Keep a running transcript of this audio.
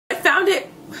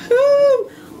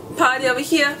Party over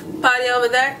here, party over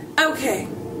there. Okay,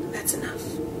 that's enough.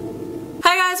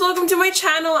 Hi guys, welcome to my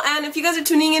channel, and if you guys are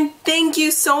tuning in, thank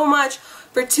you so much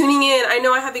for tuning in. I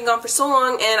know I have been gone for so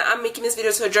long, and I'm making this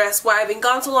video to address why I've been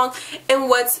gone so long and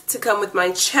what's to come with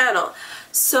my channel.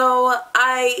 So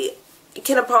I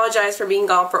can apologize for being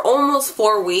gone for almost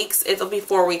 4 weeks. It'll be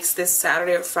 4 weeks this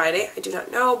Saturday or Friday. I do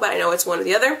not know, but I know it's one or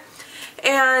the other.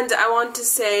 And I want to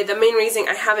say the main reason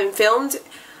I haven't filmed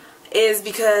is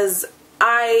because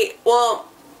I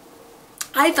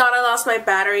thought I lost my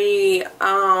battery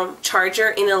charger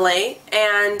in LA,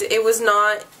 and it was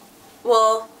not,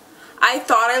 well, I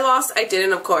thought I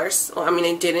didn't, of course. Well, I mean,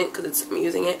 I didn't because I'm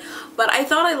using it, but I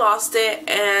thought I lost it,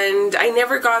 and I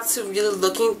never got to really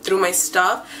looking through my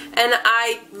stuff, and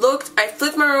I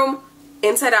flipped my room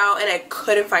inside out, and I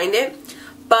couldn't find it,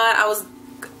 but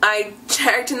I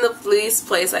checked in the least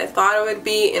place I thought it would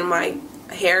be, in my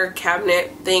hair cabinet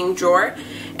thing drawer,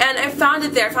 and I found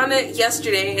it there. I found it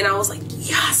yesterday, and I was like,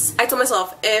 yes! I told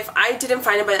myself if I didn't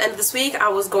find it by the end of this week, I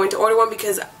was going to order one,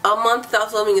 because a month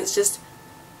without filming is just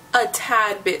a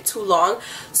tad bit too long.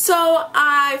 So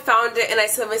I found it, and I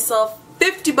said to myself,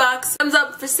 50 bucks. Thumbs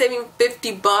up for saving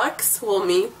 50 bucks. Well,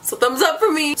 me. So thumbs up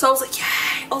for me. So I was like,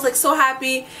 yay! I was like so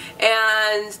happy,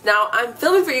 and now I'm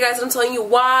filming for you guys, and I'm telling you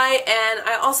why. And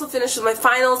I also finished with my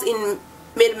finals in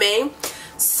mid-May.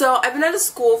 So I've been out of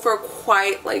school for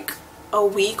quite like a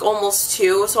week, almost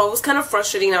 2, so it was kind of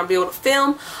frustrating not to be able to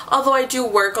film, although I do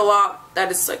work a lot.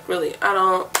 That is like really,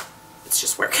 it's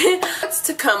just work. What's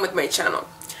to come with my channel?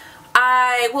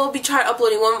 I will be trying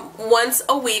uploading once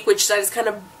a week, which that is kind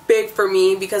of big for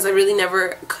me because I really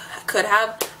never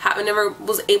never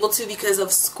was able to because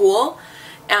of school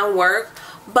and work.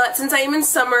 But since I am in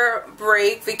summer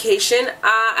break vacation,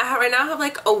 right now I have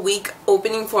like a week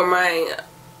opening for my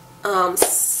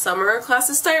summer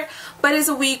classes start, but it's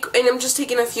a week and I'm just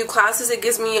taking a few classes. It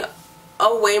gives me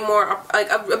a way more, like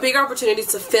a bigger opportunity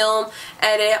to film,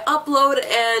 edit, upload,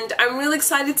 and I'm really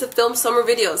excited to film summer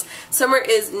videos. Summer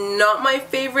is not my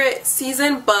favorite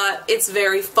season, but it's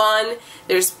very fun.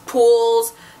 There's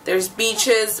pools, there's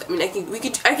beaches. I mean,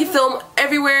 I can film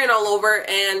everywhere and all over,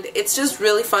 and it's just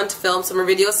really fun to film summer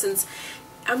videos since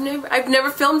I've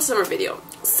never filmed a summer video.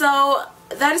 So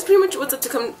that is pretty much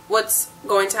what's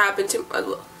going to happen to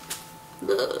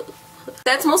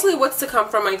that's mostly what's to come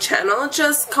from my channel,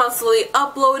 just constantly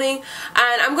uploading,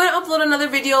 and I'm going to upload another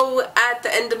video at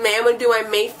the end of May. I'm going to do my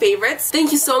May favorites.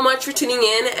 Thank you so much for tuning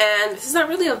in, and this is not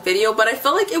really a video, but I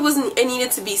felt like it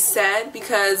needed to be said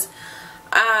because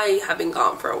I have been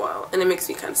gone for a while, and it makes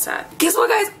me kind of sad. Guess what,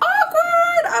 guys?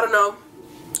 Awkward! I don't know.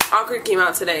 Awkward came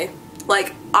out today.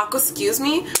 Like, excuse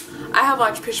me? I have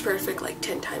watched Pitch Perfect like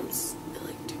 10 times in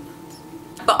like 2 months.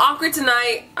 But Awkward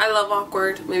tonight, I love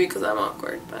Awkward. Maybe because I'm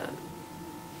awkward, but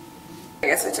I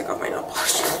guess I took off my nail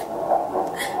polish.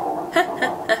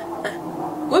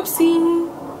 Whoopsie.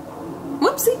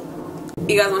 Whoopsie.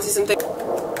 You guys want to see something?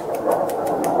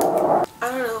 I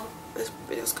don't know. This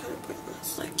video's kind of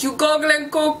pointless. Like, you goggling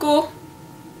Coco.